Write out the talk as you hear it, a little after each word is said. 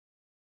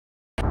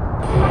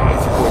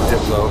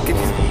So,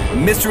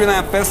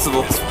 Mysteryland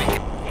Festival.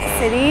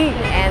 City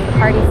and the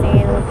party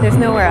scene, there's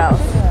nowhere else.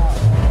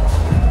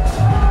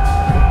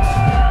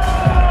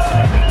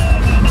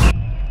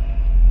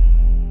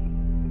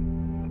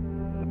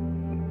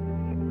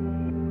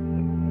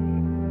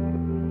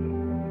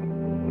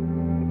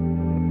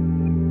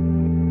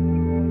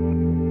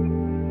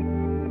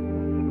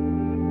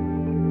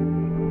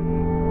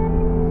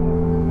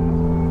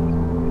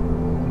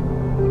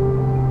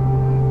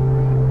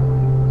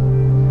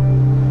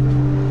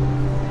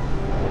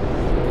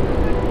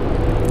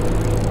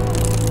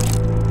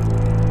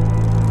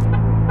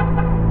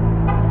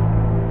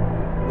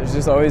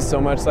 There's always so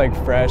much like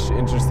fresh,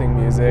 interesting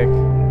music.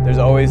 There's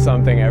always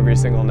something every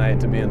single night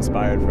to be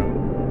inspired from.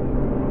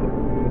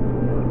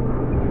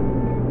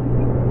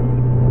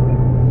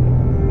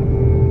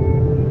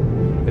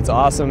 It's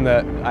awesome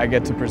that I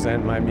get to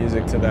present my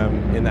music to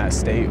them in that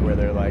state where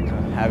they're like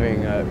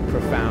having a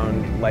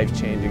profound,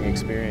 life-changing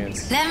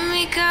experience. Let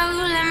me go,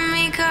 let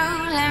me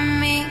go, let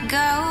me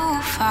go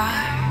far.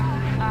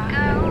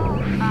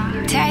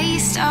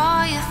 Taste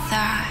all your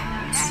thoughts.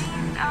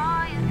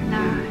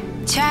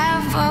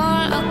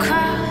 Travel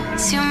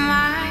across your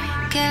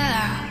mind, get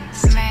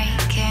lost,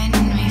 making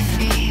me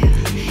feel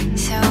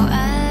so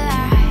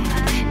alive.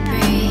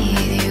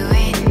 Breathe you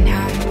in,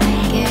 I'm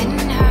getting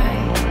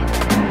high.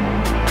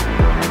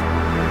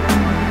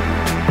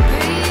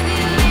 Breathe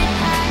you in,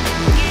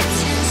 I'm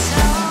getting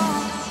so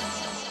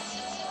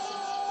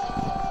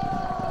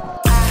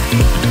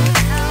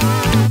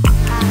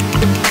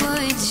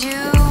would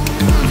you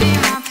be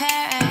my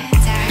paradise?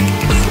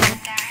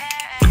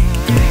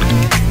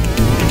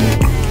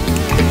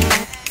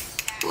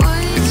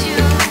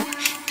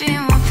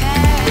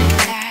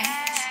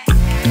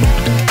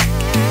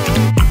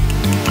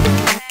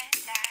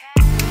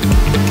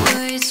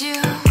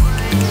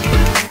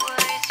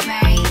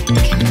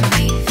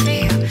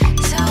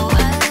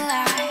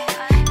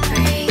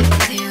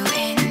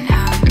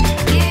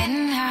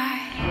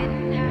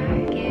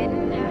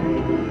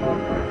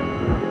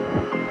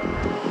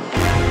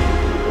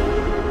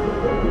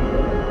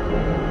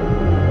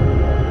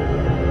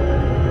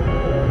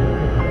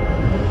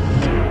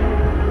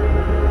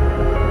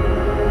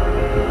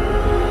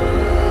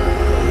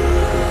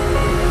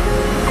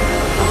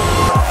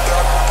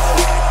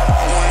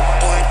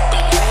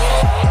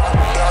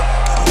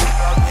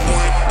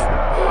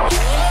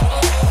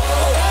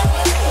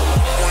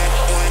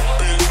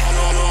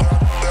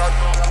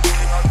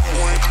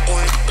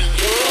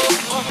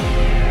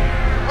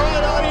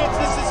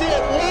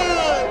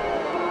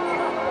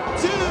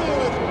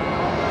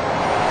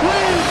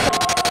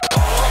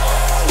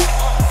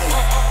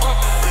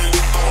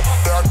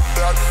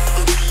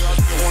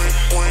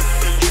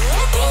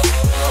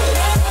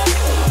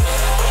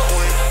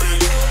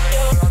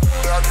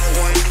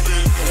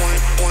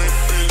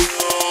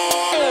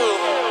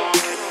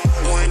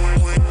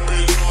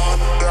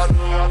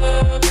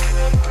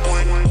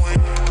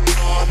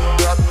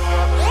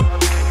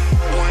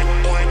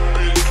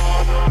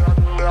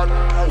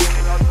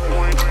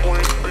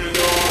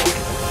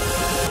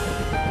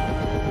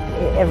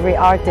 Every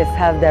artist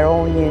have their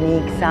own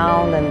unique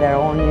sound and their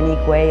own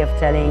unique way of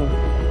telling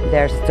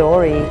their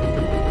story.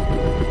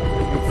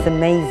 It's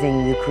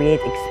amazing you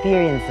create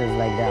experiences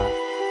like that.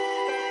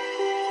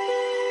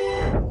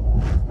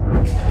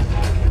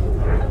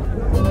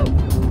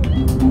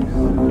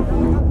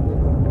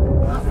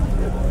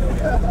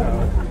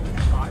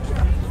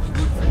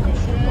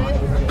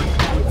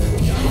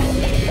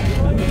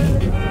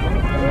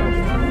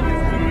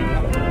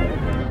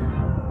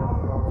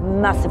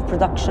 Massive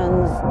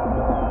productions,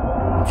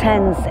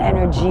 intense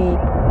energy.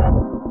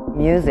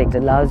 Music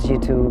allows you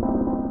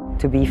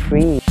to be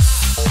free.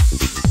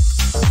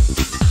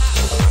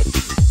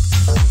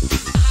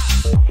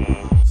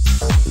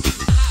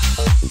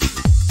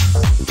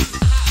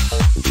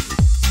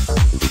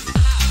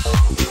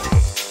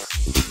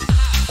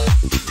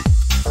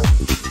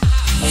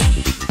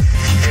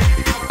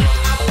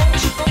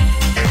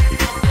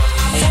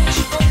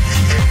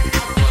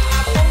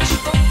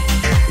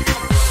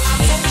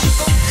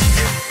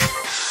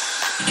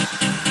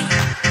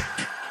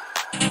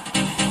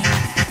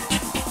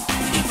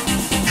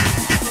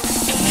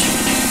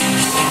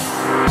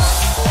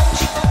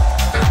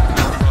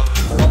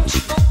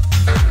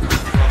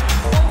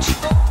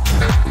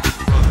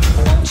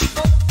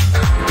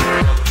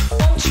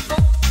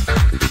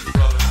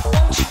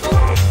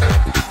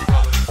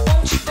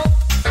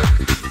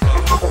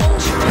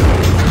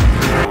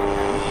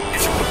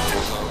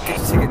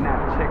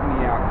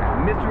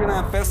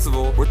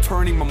 Festival,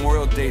 returning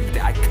Memorial Day to the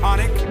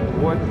iconic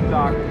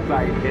Woodstock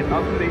site in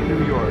upstate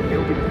New York.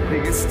 It'll be the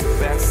biggest,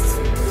 best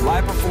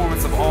live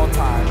performance of all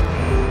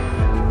time.